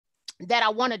that I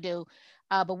want to do,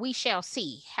 but we shall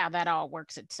see how that all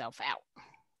works itself out.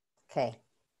 Okay.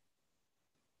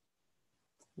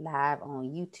 Live on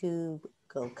YouTube.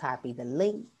 Go copy the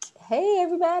link. Hey,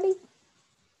 everybody.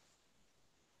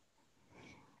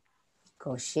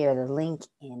 Go share the link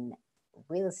in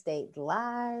Real Estate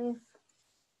Live.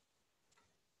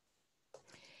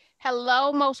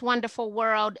 Hello, most wonderful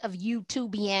world of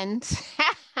YouTubians.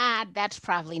 That's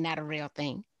probably not a real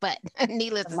thing, but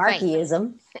needless to say,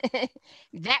 Markiism.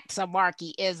 that's a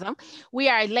Markiism. We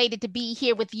are elated to be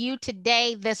here with you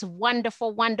today, this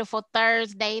wonderful, wonderful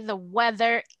Thursday. The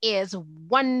weather is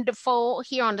wonderful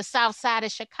here on the south side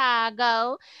of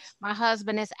Chicago. My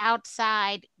husband is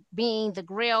outside being the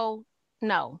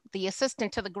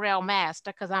assistant to the grill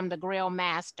master, because I'm the grill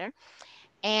master.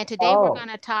 And today we're going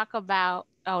to talk about,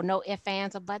 no ifs,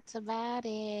 ands, or buts about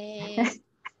it.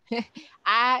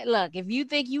 Look, if you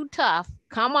think you tough,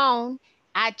 come on.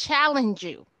 I challenge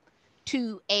you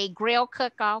to a grill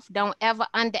cook-off. Don't ever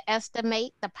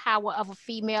underestimate the power of a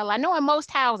female. I know in most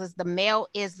houses, the male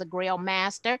is the grill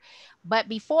master. But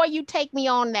before you take me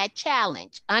on that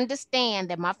challenge, understand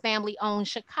that my family owns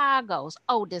Chicago's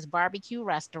oldest barbecue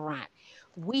restaurant.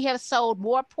 We have sold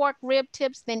more pork rib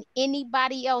tips than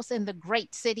anybody else in the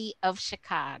great city of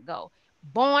Chicago.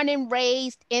 Born and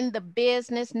raised in the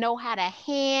business, know how to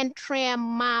hand trim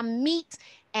my meats,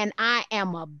 and I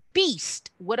am a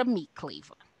beast with a meat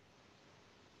cleaver.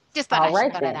 Just thought I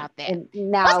should throw that out there.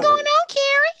 Now, what's going on,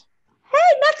 Carrie?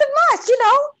 Hey, nothing much.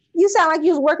 You sound like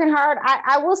you was working hard.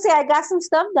 I will say I got some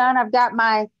stuff done. I've got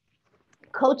my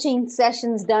coaching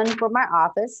sessions done for my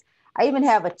office. I even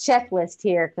have a checklist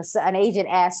here because an agent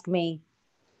asked me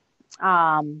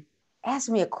a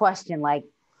question. Like,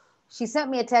 she sent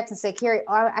me a text and said, Carrie,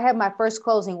 I have my first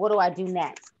closing. What do I do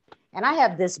next? And I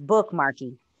have this book,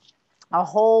 Marki, a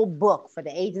whole book for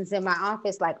the agents in my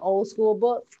office, like old school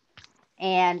book.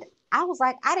 And I was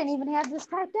like, I didn't even have this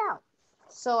typed out.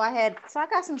 So I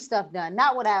got some stuff done,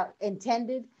 not what I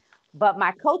intended, but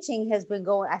my coaching has been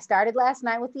going. I started last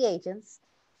night with the agents.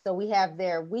 So we have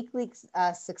their weekly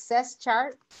success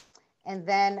chart. And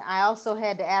then I also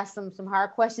had to ask them some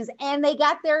hard questions, and they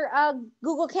got their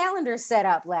Google Calendar set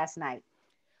up last night.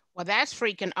 Well, that's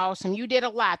freaking awesome. You did a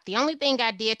lot. The only thing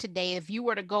I did today, if you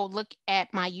were to go look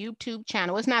at my YouTube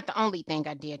channel, it's not the only thing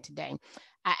I did today.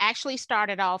 I actually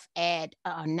started off at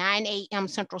 9 a.m.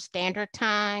 Central Standard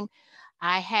Time.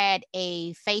 I had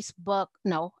a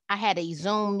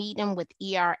Zoom meeting with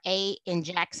ERA in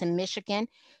Jackson, Michigan.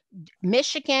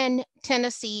 Michigan,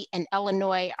 Tennessee, and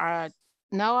Illinois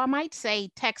I might say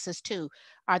Texas too,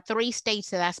 are 3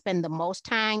 states that I spend the most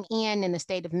time in the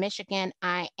state of Michigan.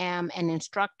 I am an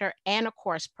instructor and a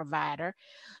course provider.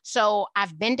 So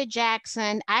I've been to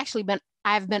Jackson.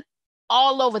 I've been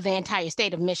all over the entire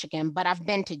state of Michigan, but I've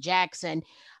been to Jackson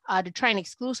to train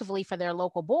exclusively for their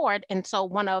local board. And so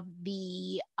one of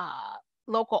the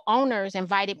local owners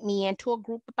invited me into a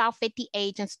group of about 50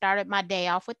 agents, started my day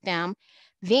off with them,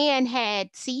 then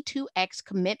had C2X,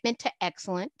 Commitment to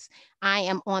Excellence. I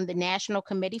am on the national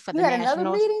committee for the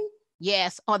national meeting?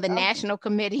 Yes, on the national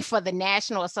committee for the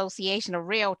National Association of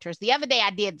Realtors. The other day I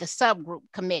did the subgroup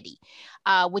committee,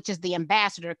 which is the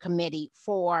ambassador committee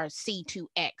for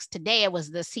C2X. Today it was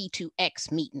the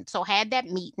C2X meeting. So I had that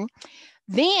meeting.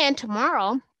 Then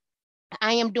tomorrow,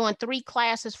 I am doing 3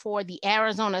 classes for the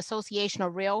Arizona Association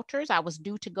of Realtors. I was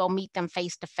due to go meet them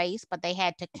face-to-face, but they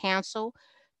had to cancel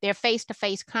their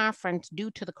face-to-face conference due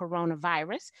to the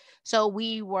coronavirus. So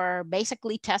we were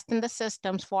basically testing the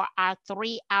systems for our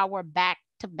 3-hour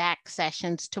back-to-back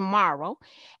sessions tomorrow.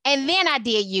 And then I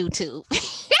did YouTube.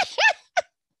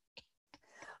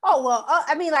 Oh, well,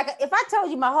 I mean, like if I told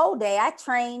you my whole day, I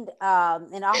trained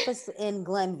an office in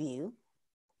Glenview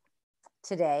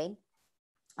today.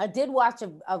 I did watch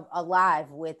a live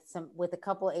with a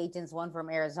couple of agents, one from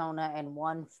Arizona and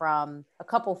a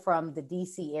couple from the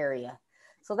DC area.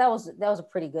 So that was a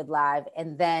pretty good live.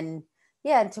 And then,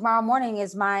 tomorrow morning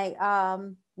is my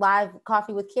live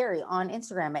coffee with Carrie on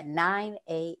Instagram at 9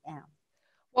 a.m.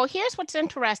 Well, here's what's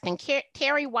interesting.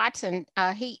 Terry Watson,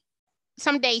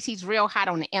 some days he's real hot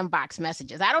on the inbox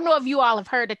messages. I don't know if you all have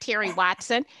heard of Terry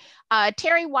Watson.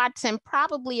 Terry Watson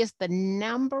probably is the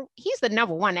number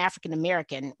one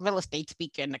African-American real estate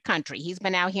speaker in the country. He's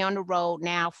been out here on the road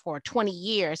now for 20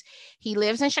 years. He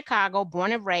lives in Chicago,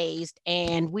 born and raised,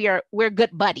 and we're good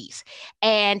buddies.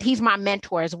 And he's my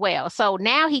mentor as well. So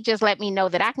now he just let me know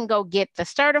that I can go get the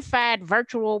certified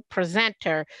virtual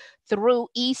presenter through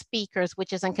eSpeakers,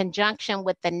 which is in conjunction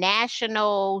with the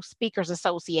National Speakers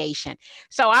Association.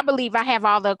 So I believe I have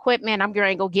all the equipment. I'm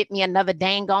going to go get me another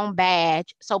dang on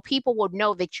badge so people people will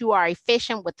know that you are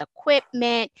efficient with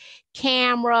equipment,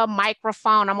 camera,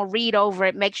 microphone. I'm going to read over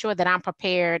it, make sure that I'm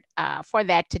prepared for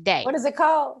that today. What is it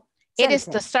called? It is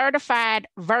the Certified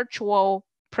Virtual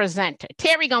Presenter.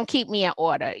 Terry gonna keep me in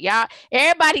order, y'all.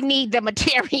 Everybody need them a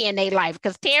Terry in their life,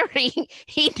 because Terry,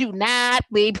 he do not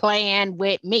be playing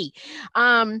with me.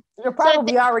 You're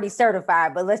probably already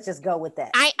certified, but let's just go with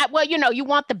that. Well, you know, you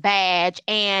want the badge,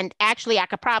 and actually I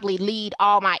could probably lead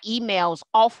all my emails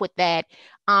off with that,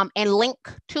 and link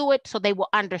to it so they will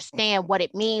understand what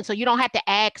it means. So you don't have to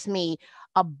ask me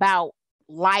about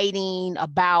lighting,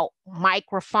 about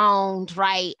microphones,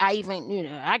 right? I even, you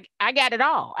know, I got it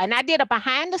all. And I did a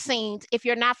behind the scenes. If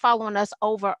you're not following us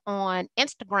over on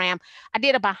Instagram, I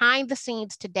did a behind the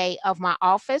scenes today of my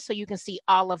office, so you can see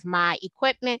all of my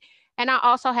equipment. And I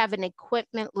also have an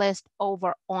equipment list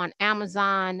over on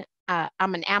Amazon.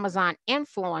 I'm an Amazon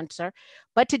influencer,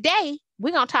 but today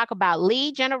we're going to talk about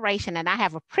lead generation, and I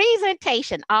have a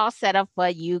presentation all set up for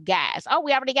you guys. Oh,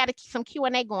 we already got some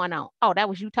Q&A going on. Oh, that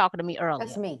was you talking to me earlier.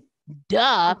 That's me.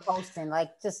 Duh. I'm posting,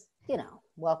 like, just, you know,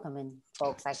 welcoming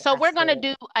folks. So we're going to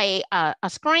do a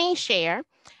screen share,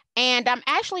 and I'm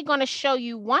actually going to show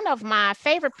you one of my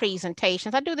favorite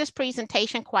presentations. I do this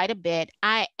presentation quite a bit.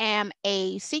 I am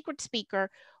a secret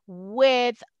speaker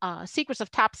with Secrets of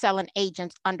Top Selling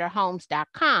Agents under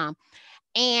Homes.com.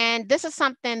 And this is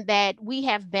something that we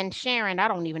have been sharing. I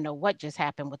don't even know what just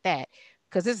happened with that,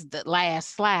 because this is the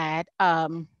last slide. Let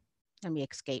me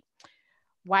escape.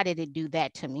 Why did it do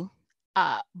that to me?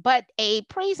 But a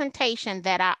presentation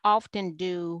that I often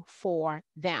do for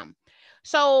them.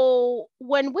 So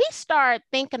when we start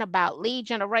thinking about lead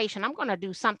generation, I'm going to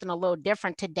do something a little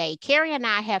different today. Carrie and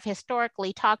I have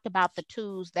historically talked about the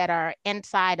tools that are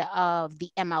inside of the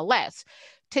MLS.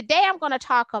 Today, I'm going to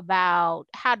talk about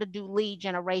how to do lead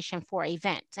generation for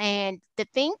events. And the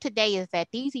thing today is that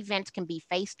these events can be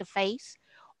face-to-face,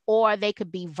 or they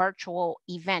could be virtual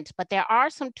events, but there are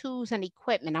some tools and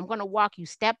equipment. I'm going to walk you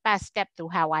step by step through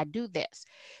how I do this.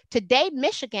 Today,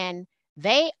 Michigan,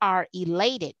 they are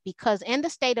elated because in the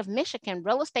state of Michigan,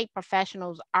 real estate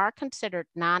professionals are considered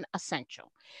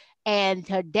non-essential. And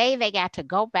today they got to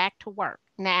go back to work.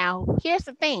 Now, here's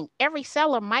the thing. Every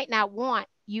seller might not want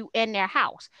you in their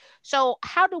house. So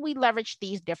how do we leverage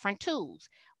these different tools?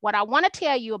 What I want to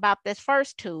tell you about this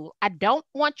first tool, I don't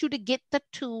want you to get the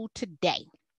tool today.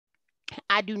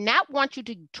 I do not want you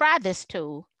to try this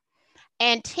tool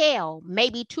until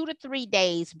maybe 2 to 3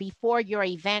 days before your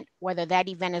event, whether that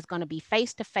event is going to be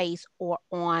face-to-face or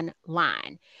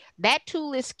online. That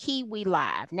tool is Kiwi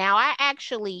Live. Now, I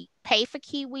actually pay for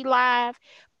Kiwi Live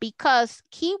because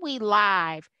Kiwi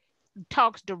Live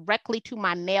talks directly to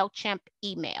my MailChimp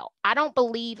email. I don't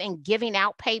believe in giving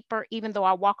out paper, even though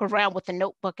I walk around with a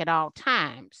notebook at all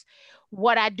times.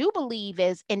 What I do believe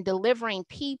is in delivering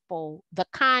people the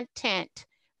content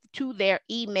to their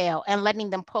email and letting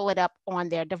them pull it up on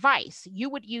their device. You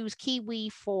would use Kiwi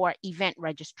for event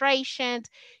registrations.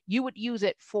 You would use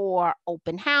it for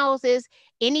open houses.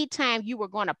 Anytime you were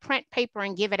going to print paper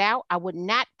and give it out, I would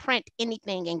not print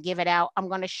anything and give it out. I'm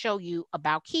going to show you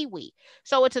about Kiwi.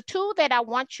 So it's a tool that I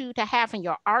want you to have in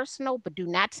your arsenal, but do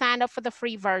not sign up for the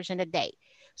free version today.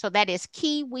 So that is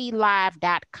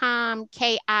kiwilive.com,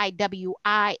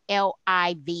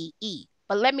 KIWILIVE.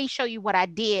 But let me show you what I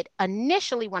did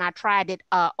initially when I tried it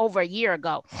over a year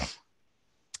ago.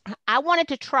 I wanted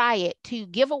to try it to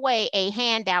give away a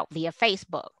handout via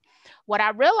Facebook. What I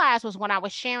realized was when I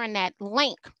was sharing that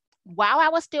link, while I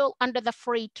was still under the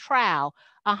free trial,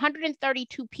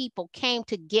 132 people came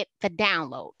to get the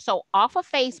download. So off of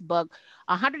Facebook,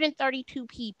 132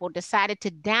 people decided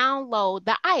to download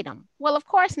the item. Well, of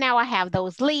course, now I have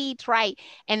those leads, right?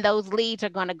 And those leads are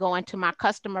going to go into my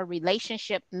customer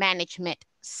relationship management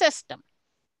system.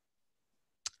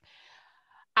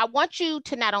 I want you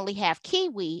to not only have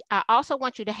Kiwi, I also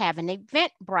want you to have an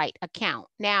Eventbrite account.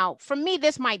 Now, for me,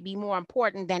 this might be more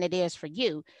important than it is for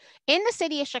you. In the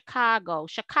city of Chicago,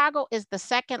 Chicago is the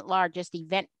second largest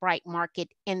Eventbrite market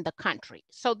in the country.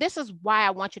 So this is why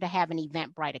I want you to have an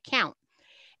Eventbrite account.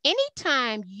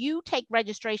 Anytime you take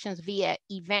registrations via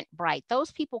Eventbrite,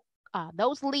 those people,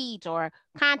 those leads or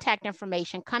contact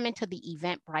information come into the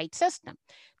Eventbrite system.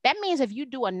 That means if you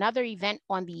do another event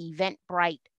on the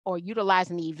Eventbrite or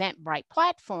utilizing the Eventbrite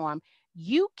platform,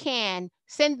 you can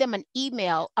send them an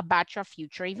email about your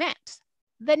future events.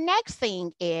 The next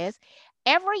thing is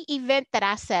every event that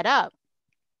I set up,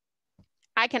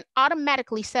 I can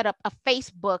automatically set up a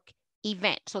Facebook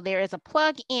event. So there is a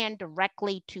plug-in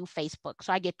directly to Facebook.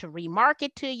 So I get to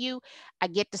remarket to you. I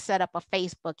get to set up a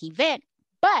Facebook event,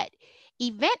 but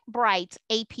Eventbrite's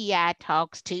API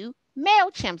talks to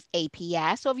MailChimp's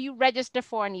API. So if you register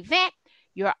for an event,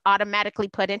 you're automatically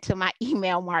put into my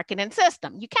email marketing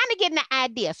system. You kind of getting the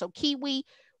idea. So Kiwi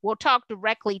will talk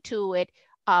directly to it.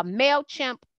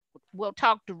 MailChimp will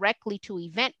talk directly to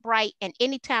Eventbrite. And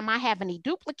anytime I have any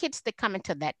duplicates that come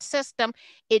into that system,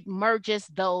 it merges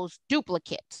those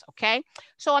duplicates. Okay.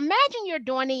 So imagine you're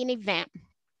doing an event,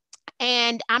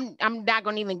 and I'm not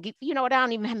going to even give, you know what, I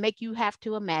don't even make you have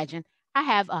to imagine. I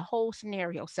have a whole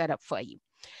scenario set up for you.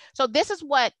 So this is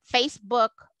what Facebook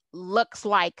looks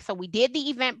like. So we did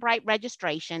the Eventbrite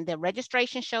registration. The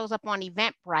registration shows up on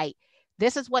Eventbrite.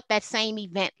 This is what that same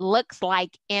event looks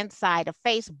like inside of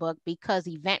Facebook, because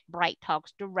Eventbrite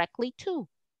talks directly to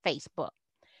Facebook.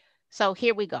 So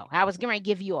here we go. I was going to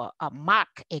give you a mock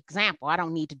example. I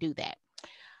don't need to do that.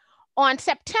 On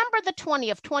September the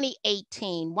 20th,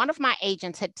 2018, one of my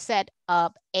agents had set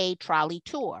up a trolley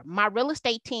tour. My real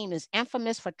estate team is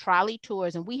infamous for trolley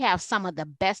tours, and we have some of the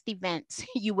best events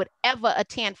you would ever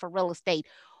attend for real estate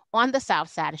on the south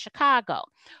side of Chicago.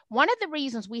 One of the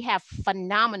reasons we have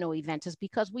phenomenal events is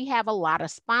because we have a lot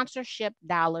of sponsorship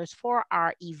dollars for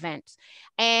our events.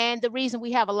 And the reason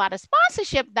we have a lot of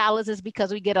sponsorship dollars is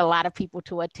because we get a lot of people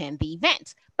to attend the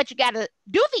events. But you got to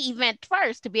do the event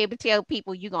first to be able to tell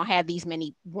people you're going to have these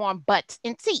many warm butts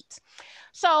and seats.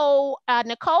 So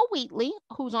Nicole Wheatley,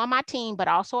 who's on my team, but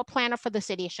also a planner for the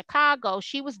city of Chicago,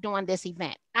 she was doing this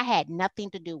event. I had nothing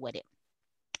to do with it.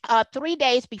 3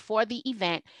 days before the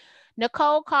event,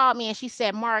 Nicole called me and she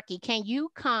said, Marki, can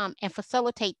you come and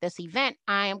facilitate this event?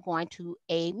 I am going to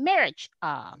a marriage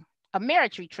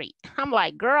retreat. I'm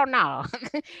like, girl, no.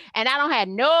 And I don't have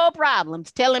no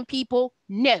problems telling people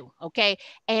no. Okay.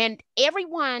 And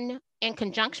everyone in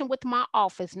conjunction with my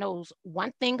office knows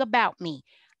one thing about me.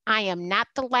 I am not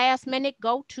the last minute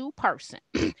go-to person.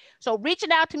 So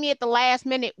reaching out to me at the last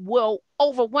minute will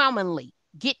overwhelmingly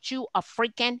get you a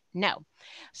freaking no.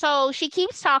 So she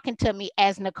keeps talking to me,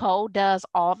 as Nicole does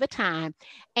all the time.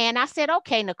 And I said,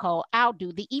 okay, Nicole, I'll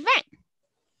do the event.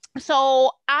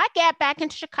 So I got back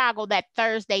into Chicago that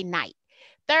Thursday night.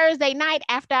 Thursday night,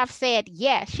 after I've said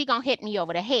yes, she gonna hit me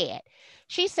over the head.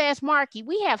 She says, Marki,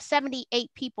 we have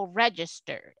 78 people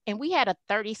registered, and we had a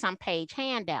 30-some page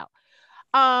handout.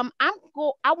 I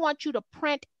want you to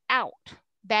print out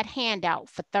that handout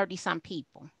for 30-some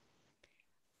people.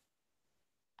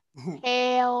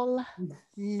 Hell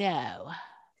no.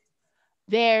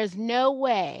 There's no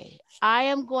way I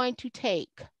am going to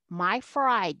take my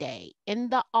Friday in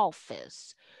the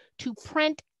office to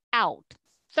print out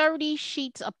 30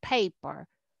 sheets of paper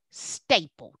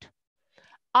stapled.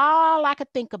 All I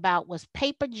could think about was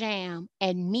paper jam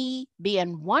and me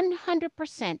being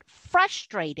 100%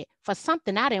 frustrated for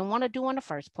something I didn't want to do in the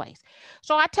first place.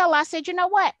 So I said, you know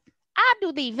what? I'll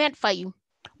do the event for you.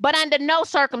 But under no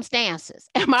circumstances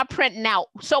am I printing out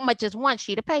so much as one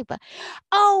sheet of paper.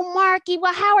 Oh, Marki,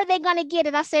 well, how are they going to get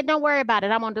it? I said, don't worry about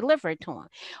it. I'm going to deliver it to them.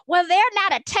 Well, they're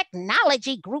not a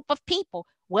technology group of people.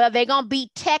 Well, they're going to be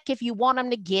tech if you want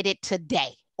them to get it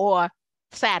today or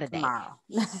Saturday. Tomorrow.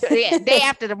 Yeah, day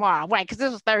after tomorrow, right? Because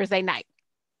this was Thursday night.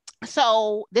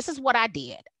 So this is what I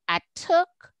did. I took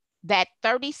that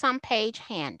 30-some page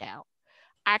handout.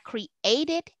 I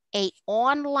created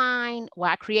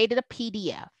I created a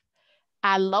PDF.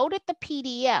 I loaded the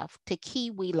PDF to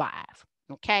Kiwi Live.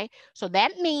 Okay. So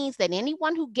that means that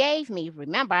anyone who gave me,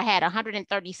 remember, I had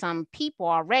 130 some people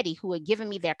already who had given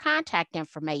me their contact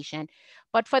information.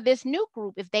 But for this new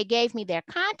group, if they gave me their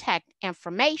contact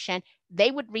information, they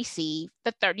would receive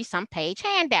the 30-some page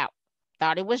handout.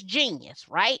 Thought it was genius,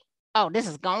 right? Oh, this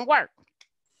is going to work.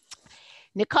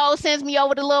 Nicole sends me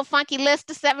over the little funky list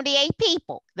of 78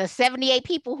 people, the 78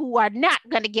 people who are not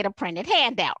going to get a printed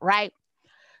handout, right?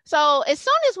 So as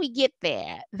soon as we get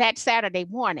there that Saturday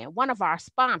morning, one of our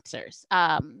sponsors,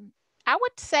 I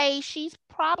would say she's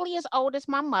probably as old as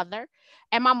my mother,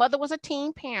 and my mother was a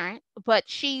teen parent, but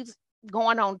she's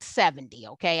going on 70.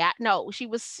 Okay.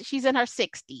 She's in her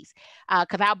 60s,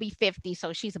 because I'll be 50.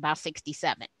 So she's about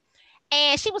 67.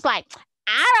 And she was like,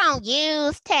 I don't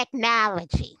use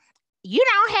technology. You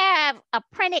don't have a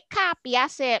printed copy. I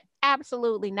said,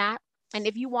 absolutely not. And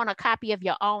if you want a copy of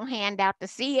your own handout to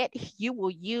see it, you will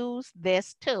use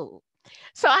this tool.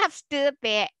 So I stood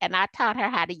there and I taught her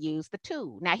how to use the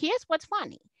tool. Now, here's what's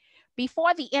funny.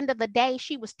 Before the end of the day,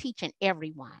 she was teaching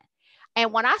everyone.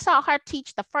 And when I saw her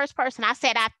teach the first person, I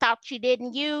said, I thought you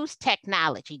didn't use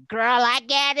technology. Girl, I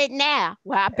got it now.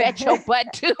 Well, I bet your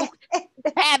butt too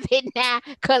have it now,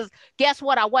 because guess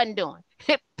what I wasn't doing?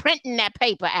 Printing that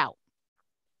paper out.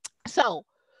 So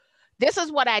this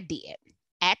is what I did.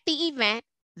 At the event,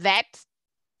 that's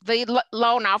the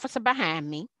loan officer behind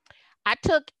me. I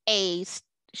took a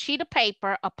sheet of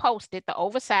paper, a Post-it, the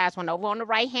oversized one over on the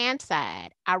right-hand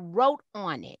side. I wrote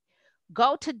on it,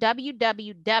 go to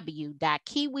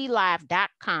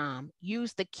www.kiwilive.com,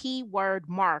 use the keyword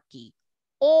Marki,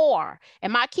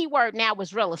 and my keyword now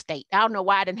was real estate. I don't know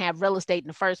why I didn't have real estate in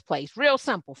the first place. Real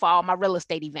simple for all my real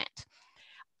estate events.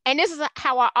 And this is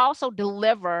how I also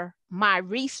deliver my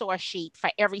resource sheet for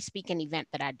every speaking event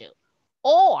that I do.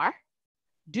 Or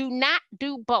do not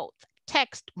do both.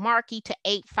 Text Marki to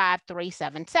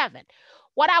 85377.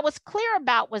 What I was clear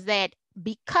about was that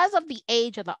because of the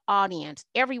age of the audience,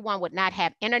 everyone would not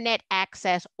have internet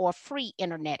access or free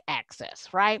internet access,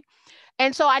 right?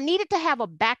 And so I needed to have a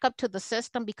backup to the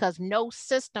system, because no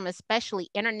system, especially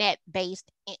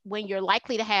internet-based, when you're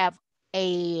likely to have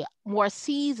a more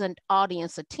seasoned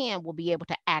audience attend, will be able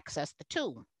to access the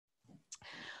tool.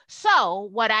 So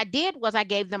what I did was I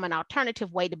gave them an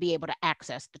alternative way to be able to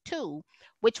access the tool,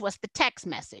 which was the text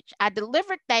message. I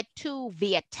delivered that tool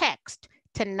via text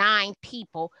to 9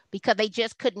 people because they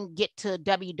just couldn't get to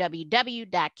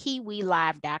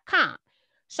www.kiwilive.com.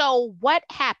 So what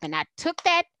happened? I took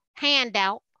that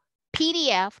handout,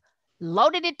 PDF,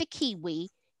 loaded it to Kiwi,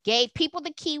 gave people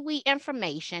the Kiwi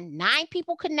information. 9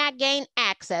 people could not gain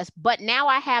access, but now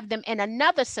I have them in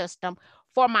another system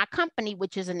for my company,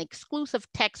 which is an exclusive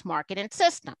text marketing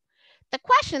system. The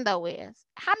question though is,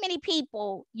 how many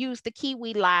people use the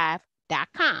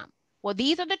kiwilive.com? Well,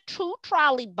 these are the 2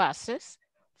 trolley buses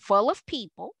full of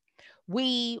people.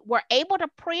 We were able to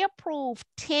pre-approve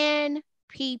 10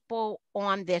 people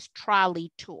on this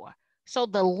trolley tour. So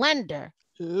the lender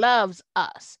loves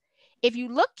us. If you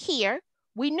look here,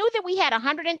 we knew that we had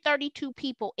 132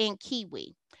 people in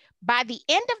Kiwi. By the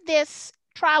end of this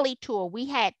trolley tour, we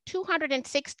had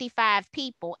 265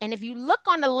 people. And if you look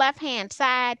on the left-hand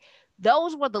side,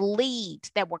 those were the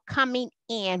leads that were coming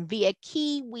in via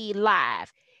Kiwi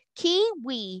Live.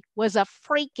 Kiwi was a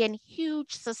freaking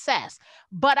huge success.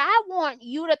 But I want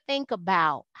you to think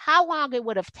about how long it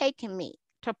would have taken me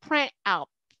to print out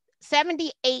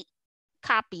 78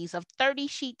 copies of 30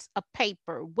 sheets of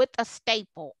paper with a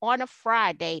staple on a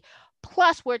Friday.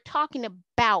 Plus, we're talking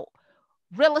about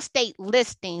real estate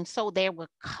listings, so there were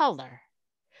color,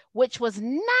 which was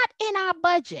not in our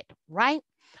budget, right?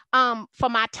 For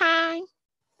my time,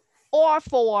 or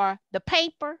for the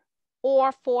paper,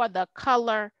 or for the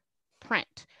color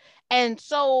print. And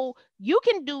so you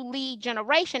can do lead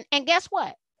generation, and guess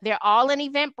what? They're all in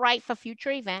Eventbrite for future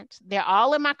events. They're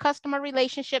all in my customer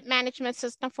relationship management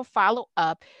system for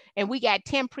follow-up, and we got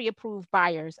 10 pre-approved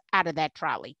buyers out of that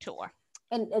trolley tour.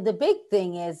 And the big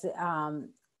thing is,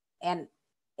 and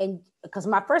because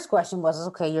my first question was,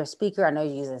 okay, you're a speaker. I know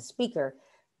you're using a speaker,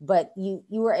 but you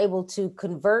were able to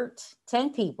convert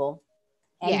 10 people,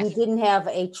 and yes, you didn't have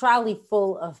a trolley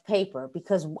full of paper,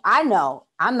 because I know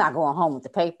I'm not going home with the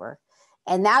paper.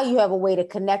 And now you have a way to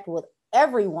connect with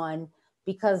everyone,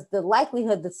 because the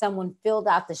likelihood that someone filled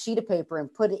out the sheet of paper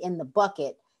and put it in the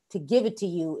bucket to give it to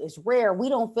you is rare. We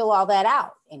don't fill all that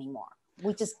out anymore.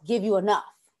 We just give you enough.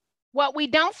 Well, we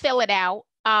don't fill it out.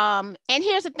 And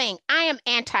here's the thing, I am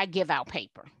anti-give out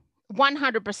paper,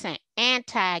 100%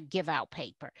 anti-give out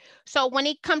paper. So when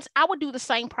it comes, I would do the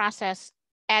same process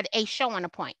at a showing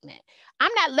appointment.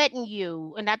 I'm not letting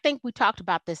you, and I think we talked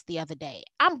about this the other day,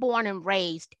 I'm born and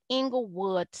raised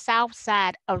Inglewood, south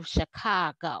side of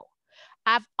Chicago.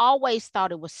 I've always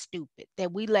thought it was stupid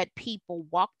that we let people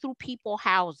walk through people's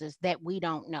houses that we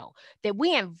don't know, that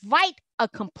we invite a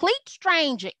complete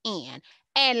stranger in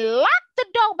and lock the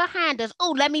door behind us.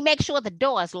 Oh, let me make sure the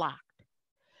door is locked.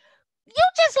 You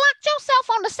just locked yourself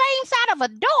on the same side of a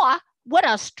door with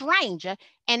a stranger.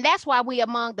 And that's why we're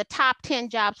among the top 10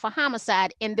 jobs for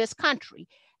homicide in this country.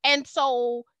 And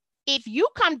so if you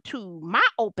come to my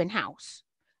open house,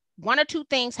 1 or 2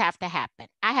 things have to happen.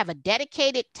 I have a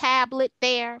dedicated tablet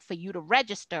there for you to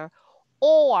register,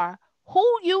 or who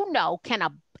you know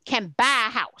can buy a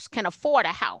house, can afford a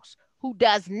house, who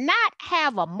does not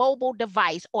have a mobile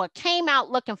device or came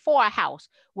out looking for a house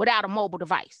without a mobile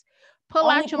device.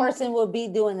 Only person will be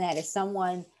doing that is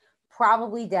someone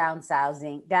probably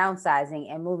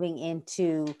downsizing and moving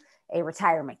into a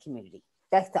retirement community.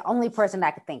 That's the only person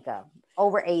I could think of,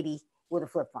 over 80 with a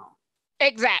flip phone.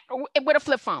 Exactly, with a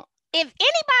flip phone. If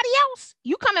anybody else,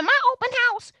 you come in my open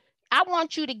house, I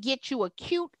want you to get you a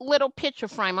cute little picture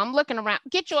frame. I'm looking around,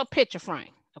 get you a picture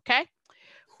frame, okay?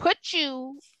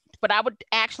 But I would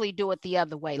actually do it the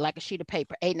other way, like a sheet of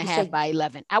paper, 8.5 by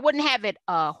 11. I wouldn't have it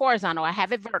horizontal. I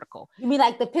have it vertical. You mean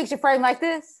like the picture frame like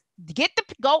this?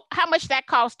 How much that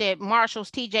cost at Marshall's,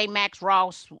 TJ Maxx,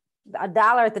 Ross? $1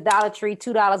 at the Dollar Tree,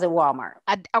 $2 at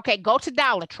Walmart. Okay, go to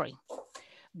Dollar Tree.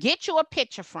 Get you a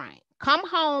picture frame. Come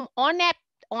home on that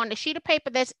on the sheet of paper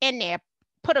that's in there,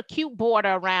 put a cute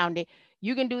border around it.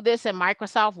 You can do this in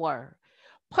Microsoft Word.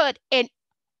 Put in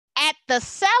at the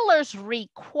seller's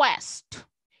request,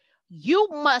 you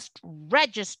must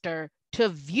register to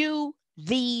view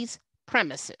these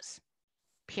premises,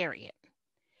 period.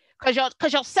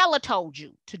 Because your seller told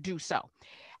you to do so.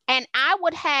 And I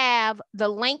would have the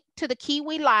link to the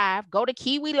Kiwi Live. Go to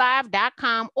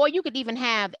kiwilive.com, or you could even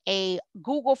have a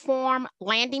Google form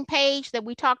landing page that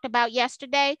we talked about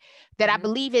yesterday that I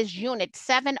believe is Unit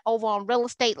 7 over on Real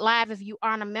Estate Live if you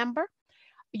aren't a member.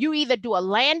 You either do a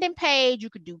landing page, you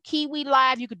could do Kiwi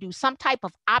Live, you could do some type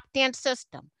of opt-in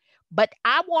system. But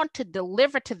I want to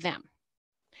deliver to them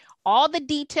all the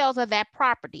details of that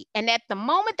property. And at the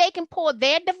moment they can pull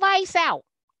their device out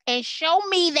and show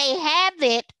me they have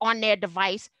it on their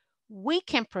device, we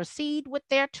can proceed with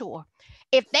their tour.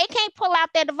 If they can't pull out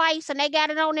their device and they got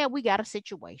it on there, we got a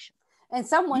situation. And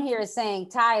someone here is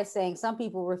saying, Ty is saying some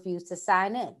people refuse to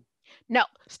sign in. No,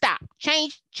 stop.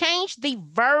 Change the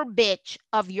verbiage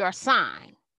of your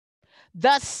sign.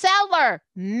 The seller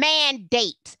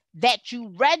mandates that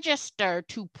you register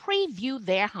to preview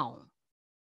their home.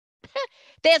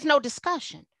 There's no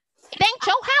discussion. It ain't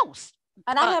your house.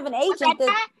 And I have an agent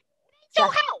that your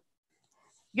house.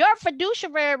 Your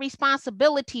fiduciary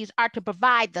responsibilities are to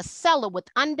provide the seller with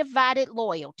undivided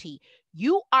loyalty.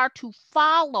 You are to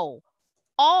follow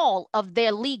all of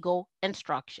their legal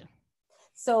instruction.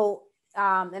 So,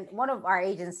 and one of our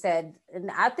agents said,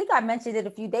 and I think I mentioned it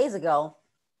a few days ago,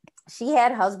 she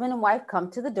had husband and wife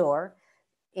come to the door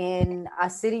in a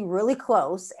city really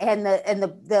close, and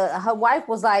her wife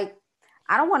was like,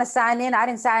 I don't want to sign in. I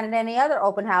didn't sign in any other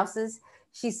open houses.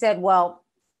 She said, well,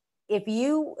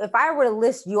 if I were to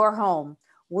list your home,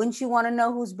 wouldn't you want to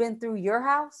know who's been through your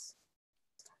house?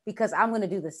 Because I'm going to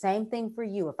do the same thing for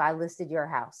you if I listed your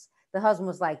house. The husband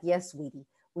was like, yes, sweetie,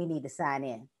 we need to sign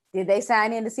in. Did they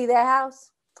sign in to see their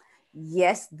house?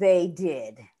 Yes, they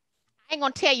did. I ain't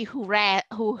gonna tell you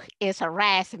who is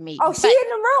harassing me. Oh, she's in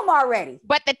the room already.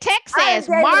 But the text says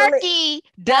Marki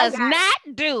does not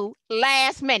do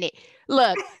last minute.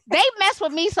 Look, they mess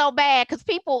with me so bad because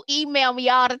people email me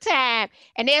all the time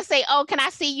and they'll say, oh, can I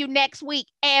see you next week?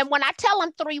 And when I tell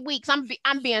them 3 weeks, I'm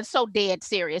being so dead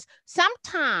serious.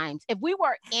 Sometimes if we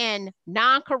were in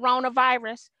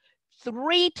non-coronavirus,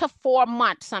 3 to 4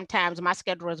 months, sometimes my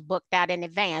schedule is booked out in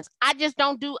advance. I'm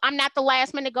not the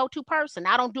last minute go-to person.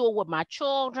 I don't do it with my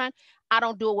children. I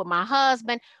don't do it with my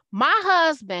husband. My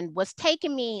husband was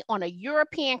taking me on a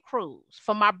European cruise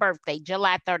for my birthday,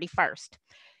 July 31st.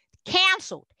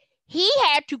 Canceled. He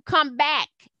had to come back.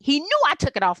 He knew I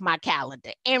took it off my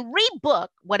calendar and rebook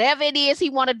whatever it is he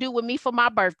want to do with me for my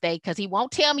birthday, because he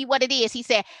won't tell me what it is. He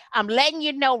said, I'm letting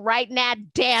you know right now,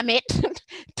 damn it.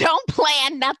 Don't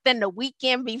plan nothing the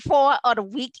weekend before or the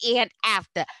weekend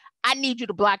after. I need you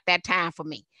to block that time for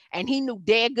me. And he knew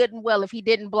dead good and well if he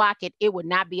didn't block it, it would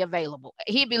not be available.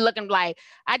 He'd be looking like,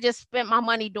 I just spent my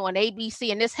money doing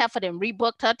ABC and this heifer done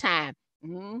rebooked her time.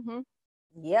 Mm-hmm.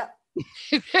 Yep.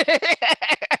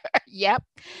 Yep.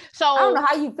 So I don't know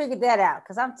how you figured that out,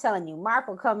 because I'm telling you, Mark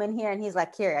will come in here and he's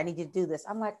like, Carrie, I need you to do this.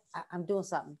 I'm like, I'm doing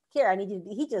something. Carrie, I need you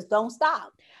to, he just don't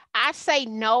stop. I say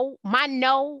no. My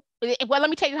no. Well, let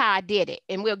me tell you how I did it,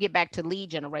 and we'll get back to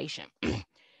lead generation.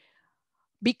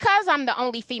 Because I'm the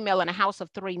only female in a house of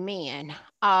 3 men,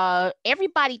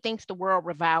 everybody thinks the world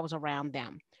revolves around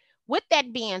them. With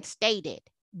that being stated,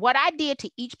 what I did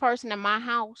to each person in my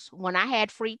house when I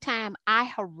had free time, I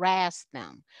harassed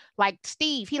them. Like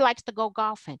Steve, he likes to go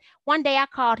golfing. One day I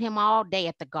called him all day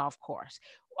at the golf course.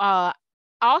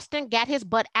 Austin got his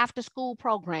butt after school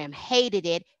program, hated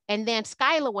it. And then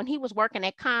Skylar, when he was working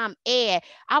at ComEd,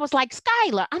 I was like,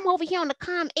 Skylar, I'm over here on the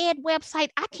ComEd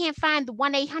website. I can't find the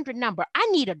 1-800 number. I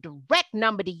need a direct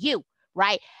number to you,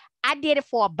 right? I did it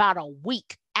for about a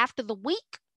week. After the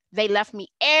week, they left me,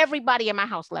 everybody in my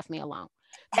house left me alone.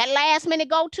 That last minute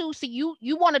go-to, so you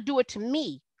want to do it to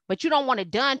me, but you don't want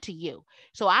it done to you.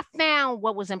 So I found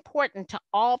what was important to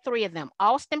all 3 of them.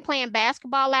 Austin playing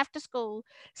basketball after school,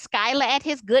 Skylar at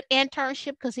his good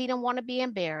internship because he didn't want to be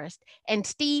embarrassed, and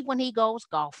Steve when he goes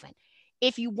golfing.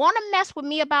 If you want to mess with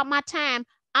me about my time,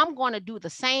 I'm going to do the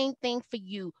same thing for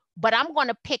you, but I'm going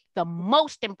to pick the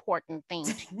most important thing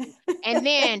to you. And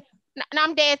then, and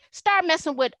I'm dead, start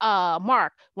messing with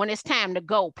Mark when it's time to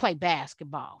go play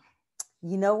basketball.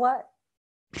 You know what?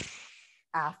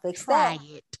 I'll fix Try that.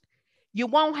 it. You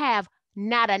won't have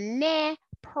not a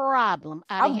problem.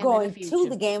 I'm going to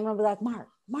the game and I'll be like,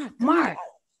 Mark.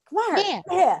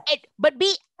 Yeah. But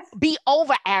be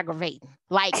over aggravating.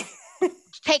 Like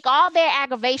take all their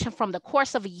aggravation from the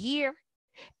course of a year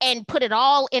and put it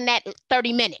all in that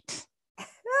 30 minutes.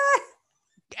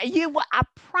 I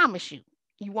promise you,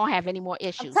 you won't have any more I'm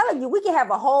issues. telling you, we can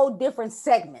have a whole different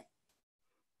segment.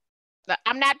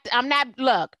 I'm not,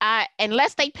 look,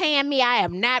 unless they paying me, I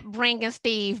am not bringing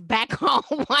Steve back on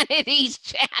one of these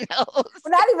channels. Well,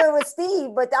 not even with Steve,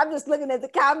 but I'm just looking at the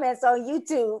comments on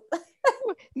YouTube.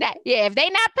 Yeah, if they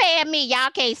not paying me, y'all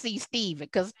can't see Steven,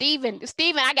 because Steven,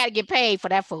 I got to get paid for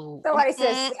that food. Somebody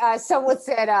says, someone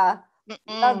said,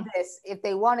 love this. If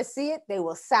they want to see it, they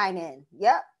will sign in.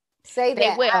 Yep. Say They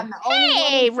that. will. I'm the only one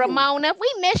Hey, who Ramona,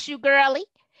 we miss you, girlie.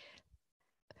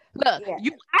 Look,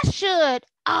 yeah. I should.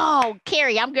 Oh,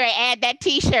 Carrie, I'm going to add that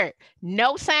T-shirt.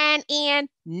 No sign in,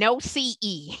 no CE.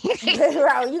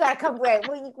 Right, you got to come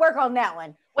work on that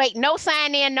one. Wait, no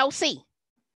sign in, no C.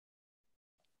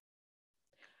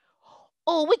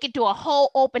 Oh, we could do a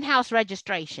whole open house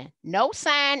registration. No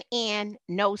sign in,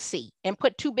 no C. And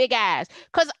put two big eyes.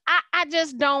 Because I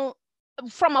just don't,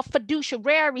 from a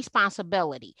fiduciary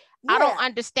responsibility, I don't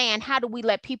understand, how do we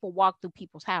let people walk through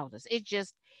people's houses? It's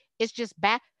just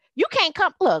bad. You can't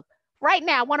come, look, right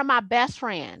now, one of my best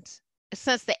friends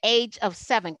since the age of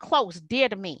 7, close, dear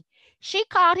to me, she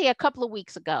called here a couple of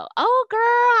weeks ago. Oh,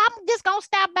 girl, I'm just going to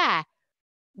stop by.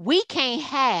 We can't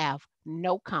have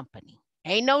no company.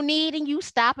 Ain't no need in you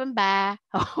stopping by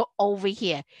over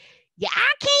here. Yeah,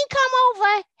 I can't come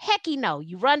over. Hecky no.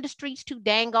 You run the streets too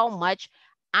dang on much.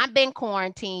 I've been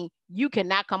quarantined. You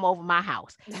cannot come over my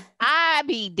house. I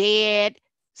be dead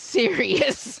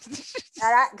serious.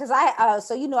 Because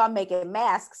so I'm making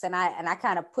masks, and I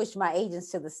kind of push my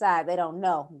agents to the side. They don't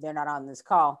know, they're not on this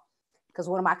call, because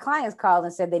one of my clients called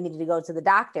and said they needed to go to the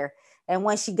doctor. And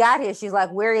when she got here, she's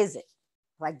like, "Where is it?"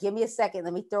 Like, give me a second.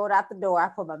 Let me throw it out the door. I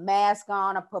put my mask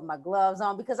on. I put my gloves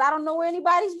on, because I don't know where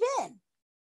anybody's been.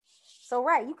 So,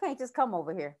 right, you can't just come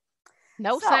over here.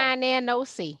 No sign in, no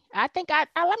C. I think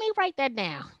let me write that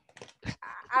down.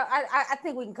 I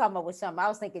think we can come up with something. I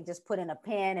was thinking just put in a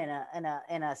pen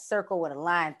and a circle with a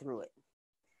line through it.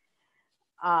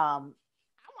 I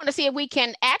want to see if we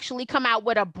can actually come out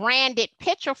with a branded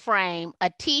picture frame, a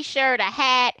T-shirt, a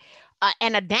hat,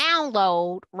 and a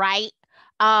download, right?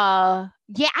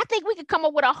 Yeah, I think we could come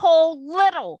up with a whole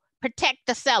little protect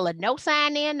the seller. No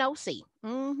sign in, no C.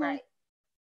 Mm-hmm. Right.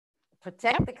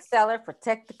 Protect the seller,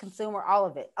 protect the consumer, all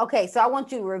of it. Okay, so I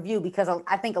want you to review, because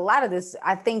I think a lot of this,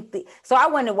 so I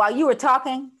went, while you were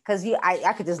talking, because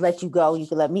I could just let you go, you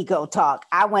could let me go talk.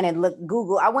 I went and looked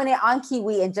Google, I went in on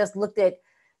Kiwi and just looked at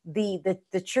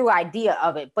the true idea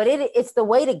of it. But it's the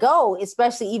way to go,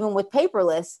 especially even with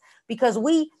paperless, because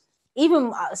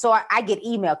so I get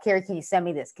email, Carrie, can you send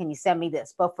me this? Can you send me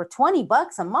this? But for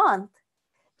 $20 a month,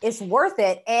 it's worth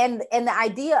it. And the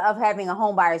idea of having a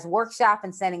home buyer's workshop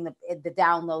and sending the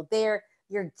download there,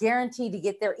 you're guaranteed to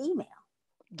get their email.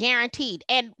 Guaranteed.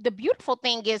 And the beautiful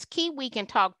thing is Kiwi can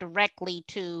talk directly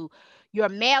to your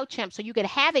MailChimp, so you could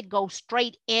have it go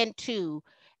straight into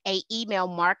a email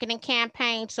marketing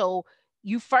campaign. So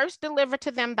you first deliver to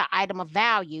them the item of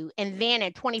value, and then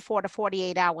in 24 to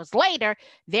 48 hours later,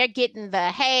 they're getting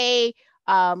the, hey,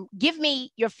 give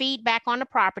me your feedback on the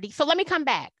property. So let me come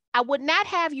back. I would not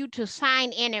have you to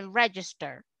sign in and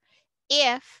register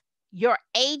if your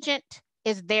agent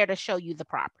is there to show you the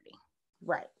property.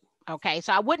 Right. Okay,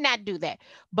 so I would not do that.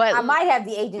 But I might have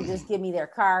the agent just give me their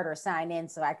card or sign in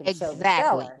so I can show the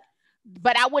seller.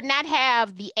 But I would not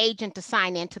have the agent to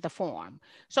sign into the form.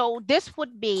 So this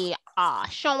would be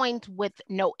showings with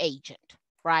no agent,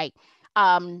 right?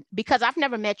 Because I've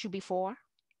never met you before.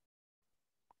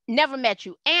 Never met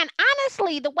you. And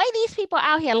honestly, the way these people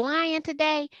out here lying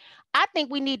today, I think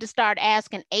we need to start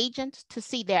asking agents to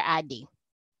see their ID,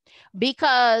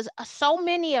 because so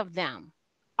many of them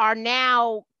are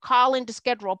now calling to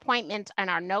schedule appointments and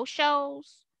are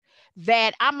no-shows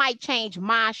that I might change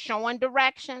my showing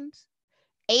directions.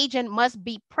 Agent must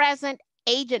be present.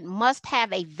 Agent must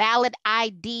have a valid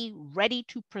ID ready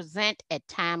to present at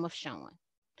time of showing.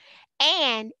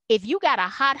 And if you got a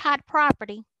hot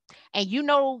property, and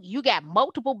you got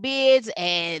multiple bids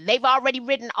and they've already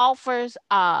written offers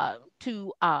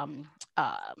to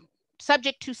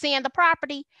subject to seeing the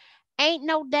property, ain't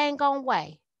no dang on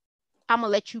way I'm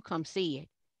gonna let you come see it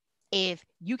if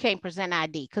you can't present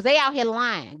ID, because they out here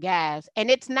lying, guys. And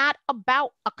it's not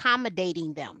about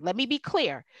accommodating them. Let me be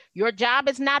clear. Your job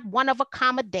is not one of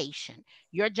accommodation.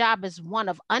 Your job is one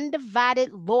of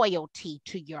undivided loyalty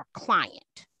to your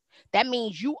client. That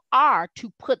means you are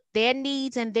to put their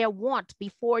needs and their wants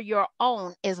before your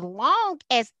own, as long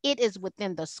as it is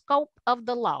within the scope of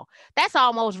the law. That's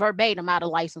almost verbatim out of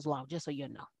license law, just so you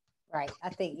know. Right. I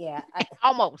think, yeah.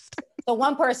 Almost. So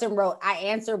one person wrote, I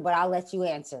answer, but I'll let you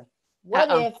answer. What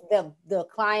if the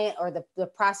client or the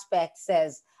prospect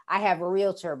says, I have a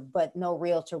realtor, but no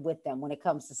realtor with them when it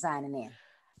comes to signing in.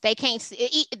 They can't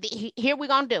see. Here we're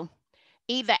going to do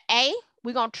either A,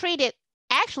 we're going to treat it,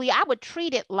 actually, I would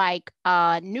treat it like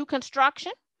new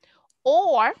construction,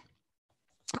 or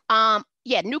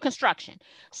new construction.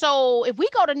 So if we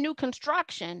go to new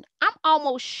construction, I'm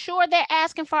almost sure they're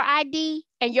asking for ID,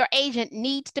 and your agent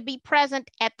needs to be present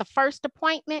at the first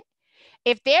appointment.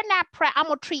 If they're not I'm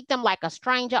gonna treat them like a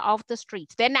stranger off the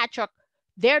streets. They're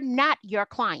not your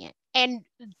client. And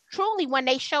truly, when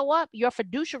they show up, your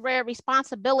fiduciary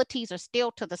responsibilities are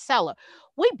still to the seller.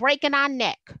 We breaking our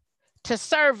neck to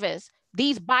service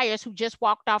these buyers who just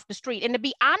walked off the street. And to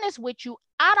be honest with you,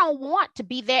 I don't want to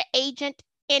be their agent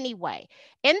anyway.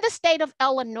 In the state of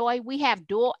Illinois, we have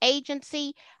dual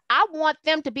agency. I want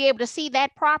them to be able to see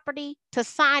that property to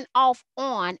sign off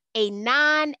on a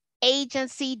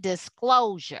non-agency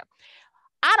disclosure.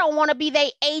 I don't want to be their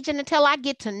agent until I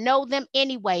get to know them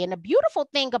anyway. And the beautiful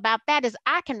thing about that is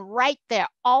I can write their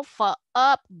offer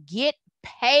up, get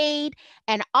paid,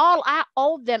 and all I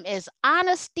owe them is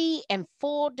honesty and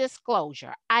full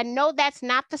disclosure. I know that's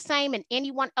not the same in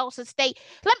anyone else's state.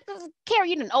 Carrie,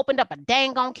 you done opened up a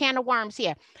dang on can of worms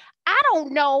here. I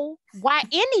don't know why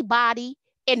anybody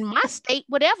in my state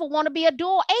would ever want to be a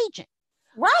dual agent.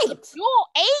 Right. A dual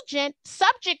agent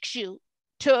subjects you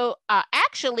to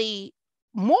actually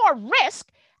more risk.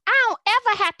 I don't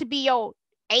ever have to be your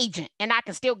agent, and I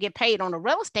can still get paid on a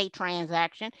real estate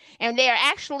transaction. And they're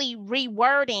actually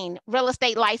rewording real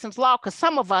estate license law, because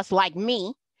some of us, like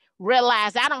me,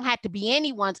 realize I don't have to be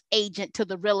anyone's agent to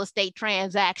the real estate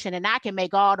transaction, and I can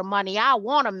make all the money I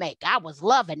want to make. I was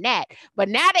loving that. But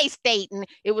now they stating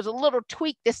it was a little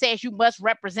tweak that says you must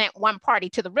represent one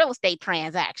party to the real estate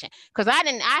transaction. Because I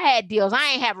had deals, I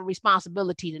ain't have a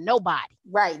responsibility to nobody.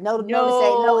 Right. No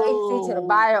agency to the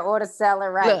buyer or the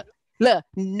seller. Right. Look,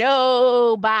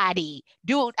 nobody.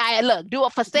 Do a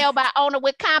for sale by owner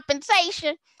with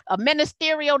compensation, a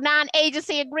ministerial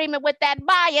non-agency agreement with that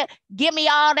buyer. Give me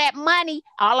all that money.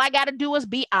 All I got to do is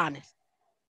be honest.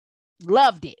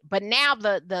 Loved it. But now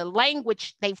the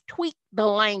language, they've tweaked the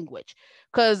language,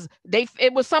 because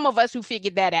it was some of us who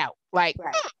figured that out. Like,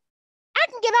 right. I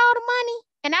can get all the money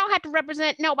and I don't have to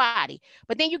represent nobody.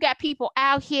 But then you got people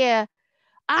out here,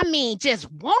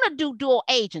 just want to do dual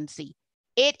agency.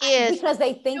 It is because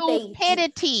they think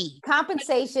stupidity.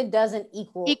 Compensation doesn't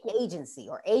equal agency,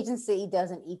 or agency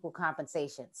doesn't equal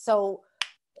compensation. So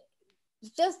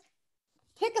just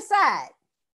pick a side.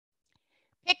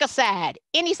 Pick a side.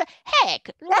 Any side. Heck,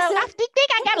 I think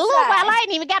I got a little while. I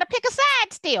ain't even got to pick a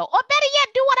side still. Or better yet,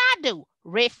 do what I do.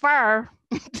 Refer.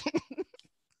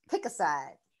 Pick a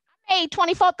side. I made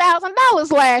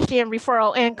 $24,000 last year in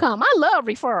referral income. I love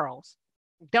referrals.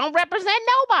 Don't represent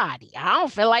nobody. I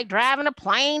don't feel like driving to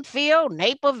Plainfield,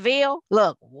 Naperville.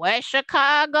 Look, West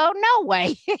Chicago, no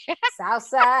way.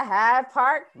 Southside, Hyde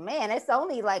Park, man, it's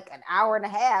only like an hour and a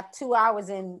half, 2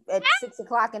 hours at 6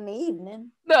 o'clock in the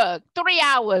evening. Look, 3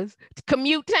 hours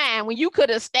commute time when you could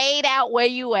have stayed out where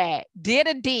you at, did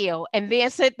a deal, and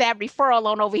then sent that referral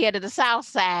on over here to the South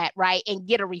Side, right, and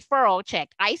get a referral check.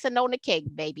 Icing on the cake,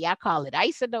 baby. I call it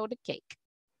icing on the cake.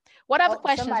 What other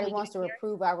questions? Somebody wants to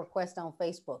approve our request on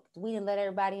Facebook. We didn't let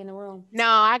everybody in the room.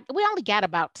 No, we only got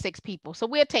about 6 people, so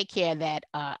we'll take care of that,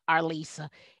 Arlisa.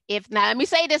 If not, let me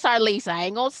say this, Arlisa. I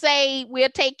ain't gonna say we'll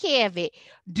take care of it.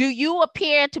 Do you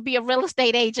appear to be a real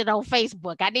estate agent on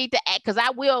Facebook? I need to add, because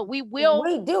we will.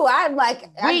 We do. I'm like,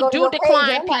 we do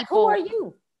decline people. Like, who are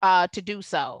you? To do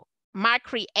so. My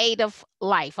creative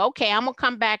life. Okay, I'm gonna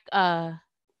come back.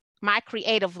 My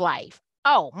creative life.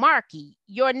 Oh, Marki,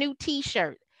 your new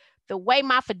T-shirt. The way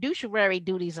my fiduciary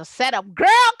duties are set up. Girl,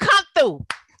 come through.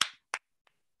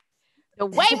 The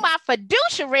way my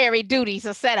fiduciary duties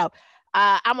are set up.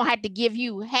 I'm going to have to give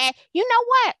you, you know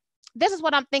what? This is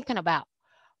what I'm thinking about.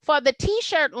 For the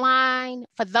T-shirt line,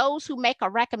 for those who make a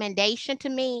recommendation to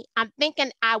me, I'm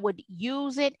thinking I would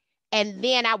use it, and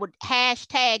then I would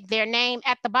hashtag their name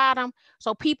at the bottom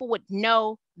so people would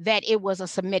know that it was a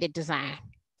submitted design.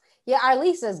 Yeah,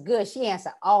 Arlisa's good. She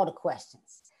answered all the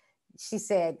questions. She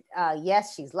said,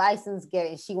 yes, she's licensed.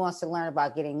 She wants to learn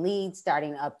about getting leads,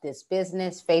 starting up this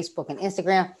business, Facebook and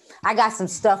Instagram. I got some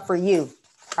stuff for you,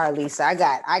 Arlisa.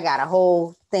 I got a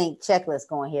whole checklist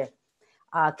going here.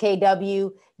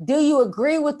 KW, do you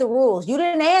agree with the rules? You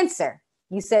didn't answer.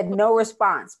 You said no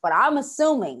response, but I'm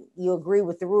assuming you agree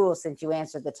with the rules since you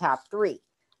answered the top 3.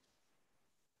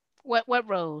 What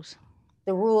rules?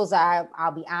 The rules are,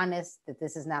 I'll be honest, that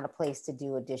this is not a place to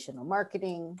do additional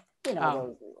marketing. You know,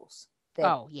 those rules.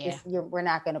 We're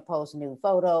not going to post new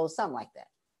photos, something like that.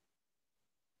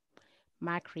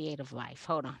 My creative life.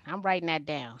 Hold on. I'm writing that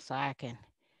down so I can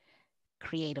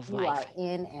Creative You Life. are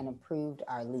in and approved,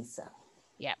 our Lisa.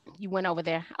 Yep, you went over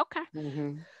there. Okay.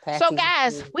 So, Patsy's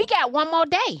guys, approved. we got one more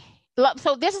day.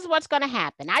 So this is what's going to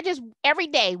happen. Every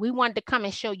day we wanted to come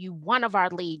and show you one of our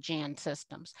lead gen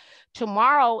systems.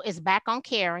 Tomorrow is back on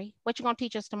Carrie. What you going to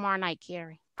teach us tomorrow night,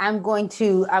 Carrie? I'm going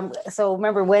to, so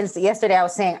remember yesterday I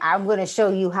was saying, I'm going to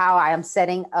show you how I am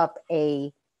setting up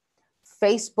a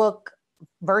Facebook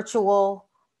virtual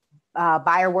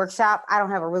buyer workshop. I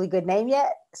don't have a really good name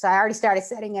yet. So I already started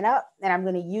setting it up, and I'm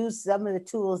going to use some of the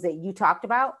tools that you talked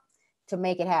about to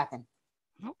make it happen.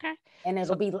 Okay. And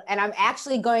I'm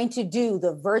actually going to do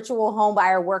the virtual home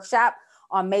buyer workshop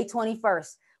on May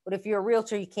 21st. But if you're a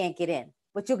realtor, you can't get in,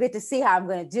 but you'll get to see how I'm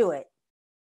going to do it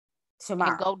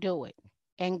tomorrow. And go do it.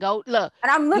 And go look.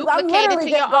 And I'm literally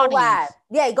going to go live.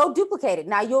 Yeah, go duplicate it.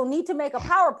 Now you'll need to make a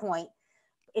PowerPoint.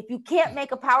 If you can't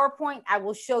make a PowerPoint, I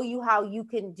will show you how you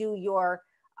can do your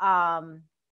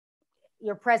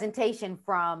presentation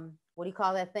from, what do you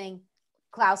call that thing?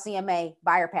 Cloud CMA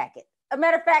buyer packet. As a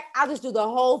matter of fact, I'll just do the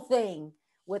whole thing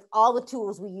with all the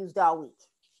tools we used all week.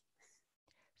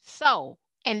 So,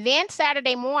 and then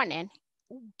Saturday morning,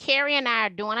 Carrie and I are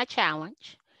doing a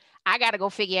challenge. I got to go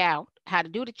figure out how to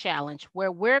do the challenge,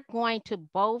 where we're going to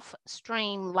both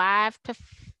stream live to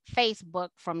Facebook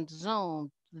from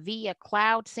Zoom via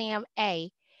Cloud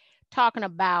CMA, talking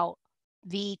about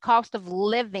the cost of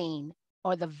living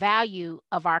or the value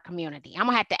of our community. I'm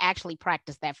gonna have to actually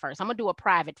practice that first. I'm gonna do a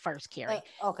private first, Carrie.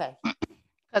 Okay.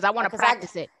 Because I want to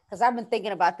practice it. Because I've been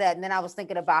thinking about that, and then I was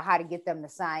thinking about how to get them to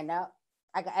sign up.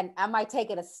 And I might take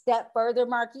it a step further,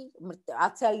 Marki. I'll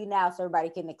tell you now so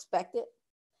everybody can expect it.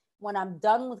 When I'm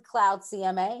done with Cloud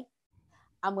CMA,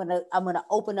 I'm gonna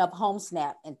open up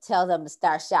HomeSnap and tell them to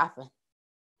start shopping.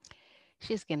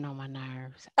 She's getting on my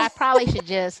nerves. I probably should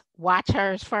just watch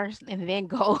hers first and then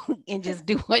go and just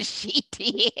do what she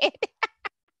did.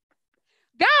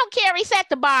 Go on, Carrie, set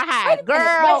the bar high.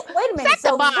 Girl, wait a minute.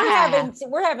 Set the bar high.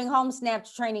 We're having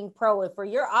HomeSnap Training Pro. And for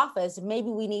your office, maybe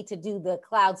we need to do the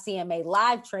Cloud CMA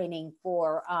live training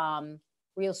for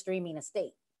Real Streaming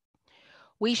Estate.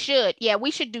 We should. Yeah, we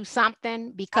should do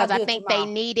something because I think they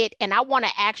need it. And I want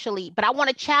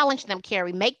to challenge them,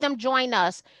 Carrie. Make them join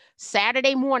us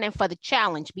Saturday morning for the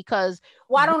challenge, because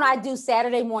why don't I do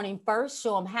Saturday morning first,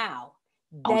 show them how,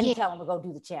 then tell them to go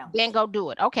do the challenge. Then go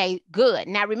do it. Okay, good.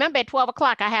 Now remember at 12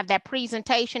 o'clock, I have that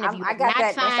presentation. If you have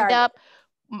not signed up,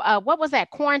 what was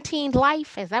that? Quarantined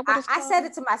Life? Is that what it's called? I said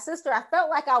it to my sister. I felt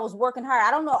like I was working hard.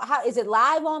 I don't know how, is it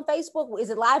live on Facebook?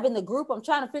 Is it live in the group? I'm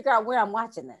trying to figure out where I'm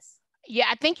watching this. Yeah,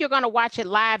 I think you're going to watch it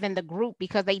live in the group,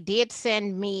 because they did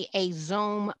send me a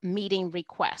Zoom meeting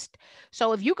request.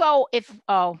 So if you go, look,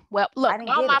 all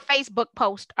my Facebook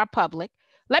posts are public.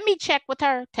 Let me check with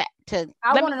her I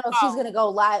want to know if she's going to go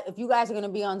live, if you guys are going to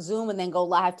be on Zoom and then go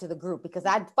live to the group, because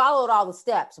I followed all the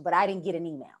steps, but I didn't get an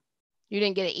email. You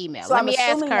didn't get an email. So I'm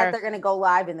assuming that they're going to go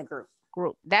live in the group.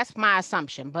 That's my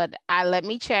assumption, but let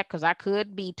me check, because I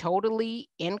could be totally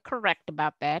incorrect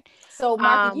about that. So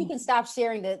Marki, you can stop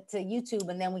sharing to YouTube,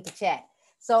 and then we can chat.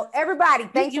 So everybody,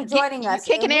 thanks for joining us.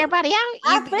 You kicking everybody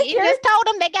out? You just told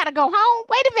them they got to go home.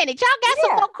 Wait a minute, y'all got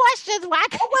some more questions. Why?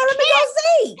 Well, let me go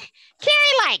see.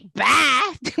 Carrie,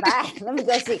 bye. Bye. Let me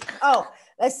go see. Oh,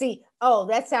 let's see. Oh,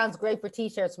 that sounds great for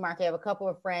t-shirts, Marki. I have a couple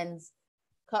of friends.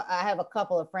 I have a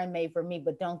couple of friend made for me,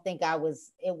 but don't think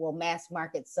it will mass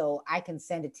market, so I can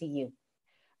send it to you.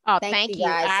 Oh, thank you.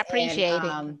 Guys. I appreciate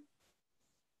it.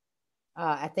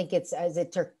 I think is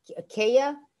it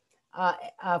Turkaya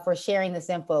for sharing this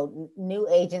info. New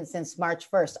agent since March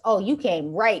 1st. Oh, you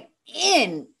came right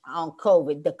in on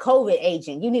COVID, the COVID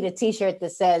agent. You need a t-shirt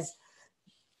that says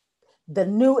the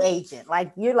new agent,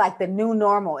 like you're like the new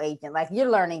normal agent, like you're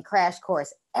learning crash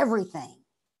course, everything.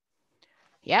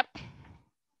 Yep.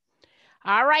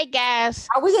 All right, guys.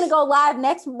 Are we going to go live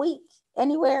next week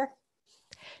anywhere?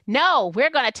 No,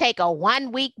 we're going to take a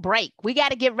 1 week break. We got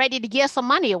to get ready to give some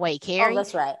money away, Carrie. Oh,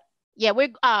 that's right. Yeah,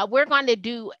 we're going to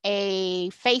do a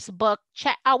Facebook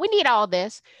chat. Oh, we need all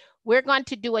this. We're going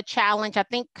to do a challenge.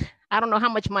 I don't know how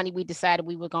much money we decided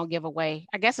we were going to give away.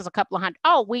 I guess it's a couple of hundred.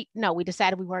 Oh, we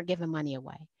decided we weren't giving money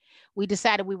away. We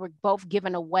decided we were both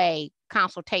giving away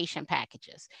consultation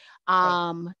packages.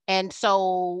 And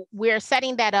so we're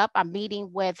setting that up. I'm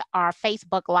meeting with our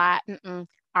Facebook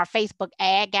our Facebook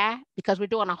ad guy, because we're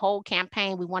doing a whole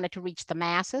campaign. We wanted to reach the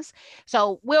masses.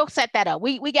 So we'll set that up.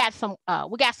 We got some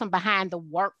behind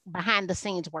the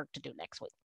scenes work to do next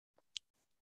week.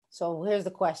 So here's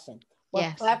the question.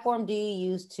 What platform do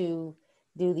you use to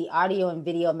do the audio and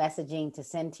video messaging to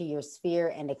send to your sphere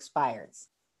and expireds?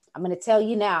 I'm going to tell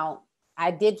you now,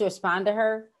 I did respond to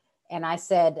her, and I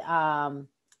said,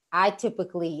 I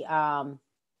typically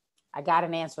I got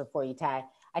an answer for you, Ty.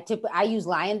 I use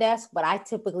Lion Desk, but I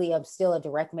typically am still a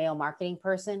direct mail marketing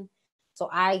person. So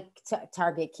I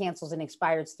target cancels and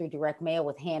expireds through direct mail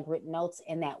with handwritten notes,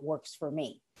 and that works for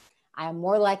me. I am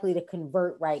more likely to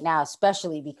convert right now,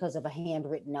 especially because of a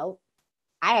handwritten note.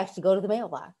 I actually go to the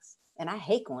mailbox, and I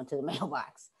hate going to the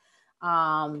mailbox.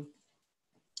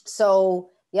 So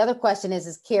the other question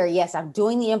is Carrie, yes, I'm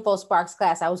doing the InfoSparks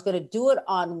class. I was going to do it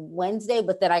on Wednesday,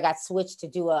 but then I got switched to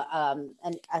do a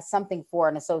something for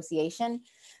an association.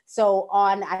 So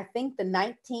on, I think the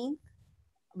 19th,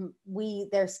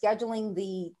 they're scheduling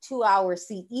the 2-hour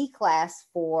CE class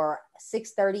for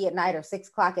 6:30 at night or 6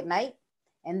 o'clock at night.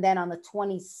 And then on the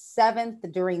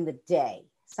 27th during the day,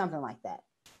 something like that.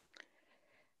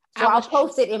 So I'll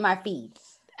post it in my feed.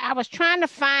 I was trying to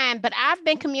find, but I've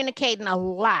been communicating a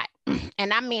lot,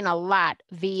 and I mean a lot,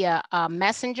 via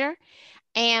Messenger.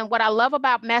 And what I love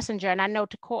about Messenger, and I know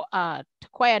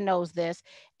Taquaya knows this,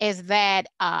 is that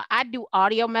I do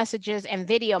audio messages and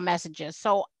video messages.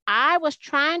 So I was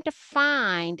trying to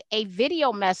find a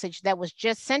video message that was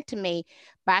just sent to me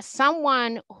by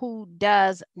someone who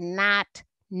does not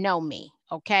know me,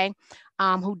 okay?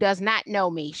 Who does not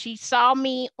know me. She saw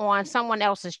me on someone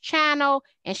else's channel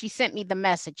and she sent me the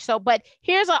message. So, but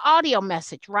here's an audio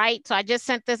message, right? So I just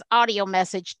sent this audio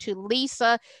message to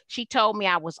Lisa. She told me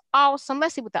I was awesome.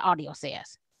 Let's see what the audio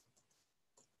says.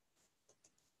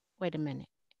 Wait a minute.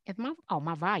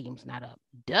 My volume's not up.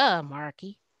 Duh,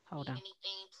 Marky. Hold on.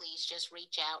 Anything, please just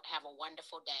reach out. Have a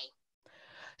wonderful day.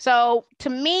 So to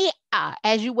me,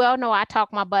 as you well know, I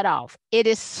talk my butt off. It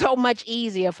is so much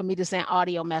easier for me to send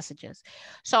audio messages.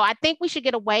 So I think we should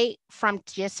get away from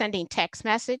just sending text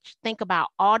message. Think about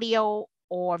audio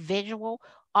or visual.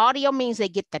 Audio means they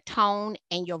get the tone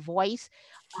and your voice.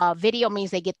 Video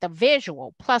means they get the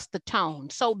visual plus the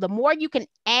tone. So the more you can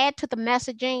add to the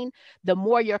messaging, the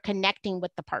more you're connecting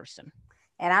with the person.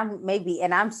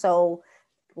 And so,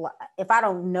 if I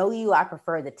don't know you, I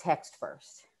prefer the text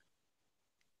first.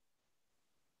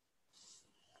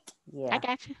 Yeah, I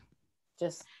got you.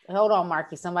 Just hold on,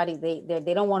 Marky. Somebody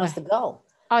they don't want us to go.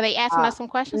 Are they asking us some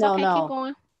questions? No, okay, no. Keep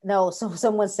going. No, so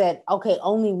someone said, okay,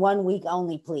 only 1 week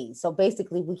only, please. So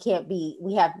basically,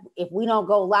 if we don't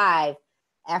go live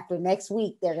after next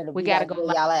week, they're gonna be like, where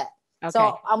y'all at? Okay.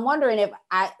 So I'm wondering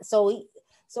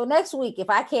so next week, if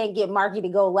I can't get Marky to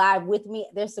go live with me,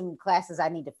 there's some classes I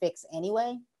need to fix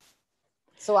anyway.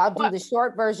 So I'll do the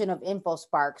short version of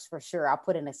InfoSparks for sure. I'll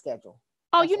put in a schedule.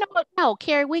 Oh, you know what? No,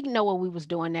 Carrie, we know what we was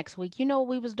doing next week. You know what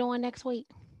we was doing next week?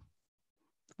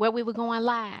 Where we were going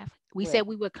live. We said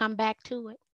we would come back to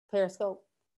it. Periscope.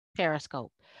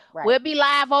 Right. We'll be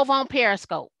live over on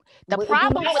Periscope. The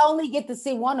problem might only get to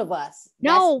see one of us.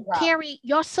 No, Carrie,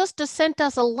 your sister sent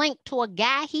us a link to a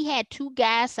guy. He had 2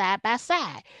 guys side by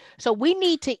side. So we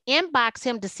need to inbox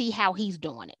him to see how he's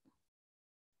doing it.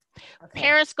 Okay.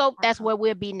 Periscope, that's where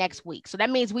we'll be next week. So that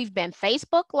means we've been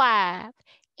Facebook Live,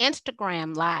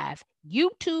 Instagram Live,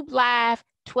 YouTube Live,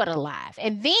 Twitter Live.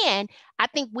 And then I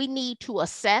think we need to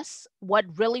assess what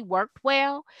really worked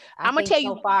well. I'm going to tell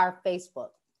you. So far,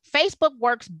 Facebook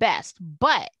works best,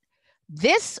 but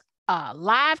this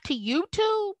live to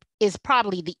YouTube is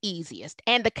probably the easiest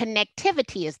and the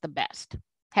connectivity is the best.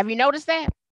 Have you noticed that?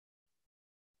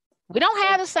 We don't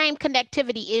have the same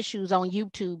connectivity issues on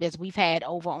YouTube as we've had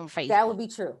over on Facebook. That would be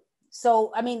true.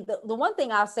 So, I mean, the one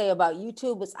thing I'll say about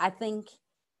YouTube is I think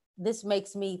this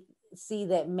makes me see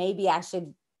that maybe I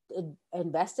should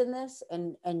invest in this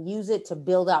and use it to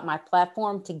build out my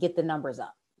platform to get the numbers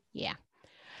up. Yeah.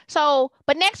 So,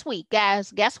 but next week,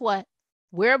 guys, guess what?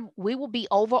 We will be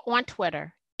over on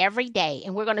Twitter every day,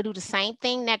 and we're going to do the same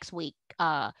thing next week.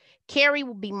 Carrie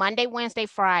will be Monday, Wednesday,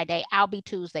 Friday. I'll be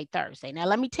Tuesday, Thursday. Now,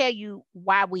 let me tell you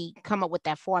why we come up with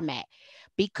that format,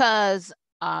 because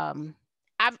I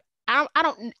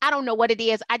don't know what it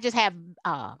is. I just have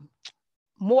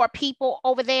more people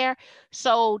over there.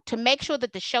 So to make sure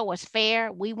that the show is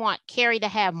fair, we want Carrie to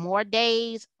have more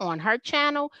days on her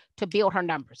channel to build her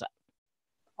numbers up.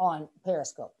 On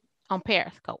Periscope.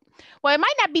 Well, it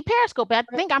might not be Periscope, but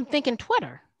I'm thinking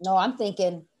Twitter. No, I'm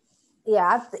thinking,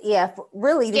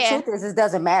 really, the truth is, it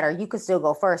doesn't matter. You could still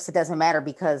go first. It doesn't matter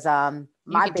because you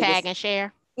can tag and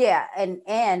share. Yeah, and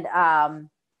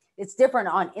it's different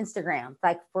on Instagram.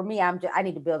 Like for me, I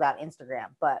need to build out Instagram,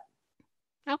 but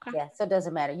okay. Yeah, so it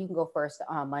doesn't matter. You can go first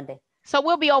on Monday. So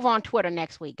we'll be over on Twitter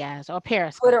next week, guys, or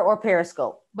Periscope. Twitter or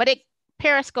Periscope. But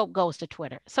Periscope goes to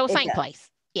Twitter. So same place.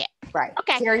 Yeah. Right.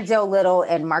 Okay. Carrie Jo Little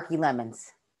and Marki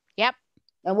Lemons. Yep.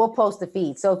 And we'll post the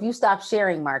feed. So if you stop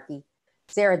sharing, Marki,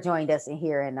 Sarah joined us in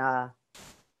here and oh,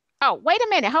 wait a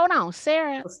minute. Hold on.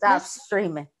 Sarah. We'll stop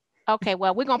streaming. Okay,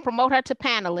 well, we're gonna promote her to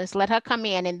panelist. Let her come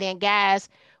in, and then guys,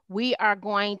 we are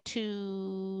going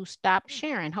to stop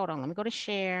sharing. Hold on, let me go to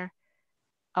share.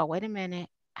 Oh, wait a minute.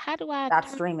 How do I Stop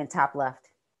streaming, top left.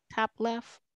 top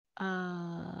left?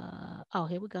 Oh,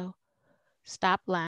 here we go. Stop live.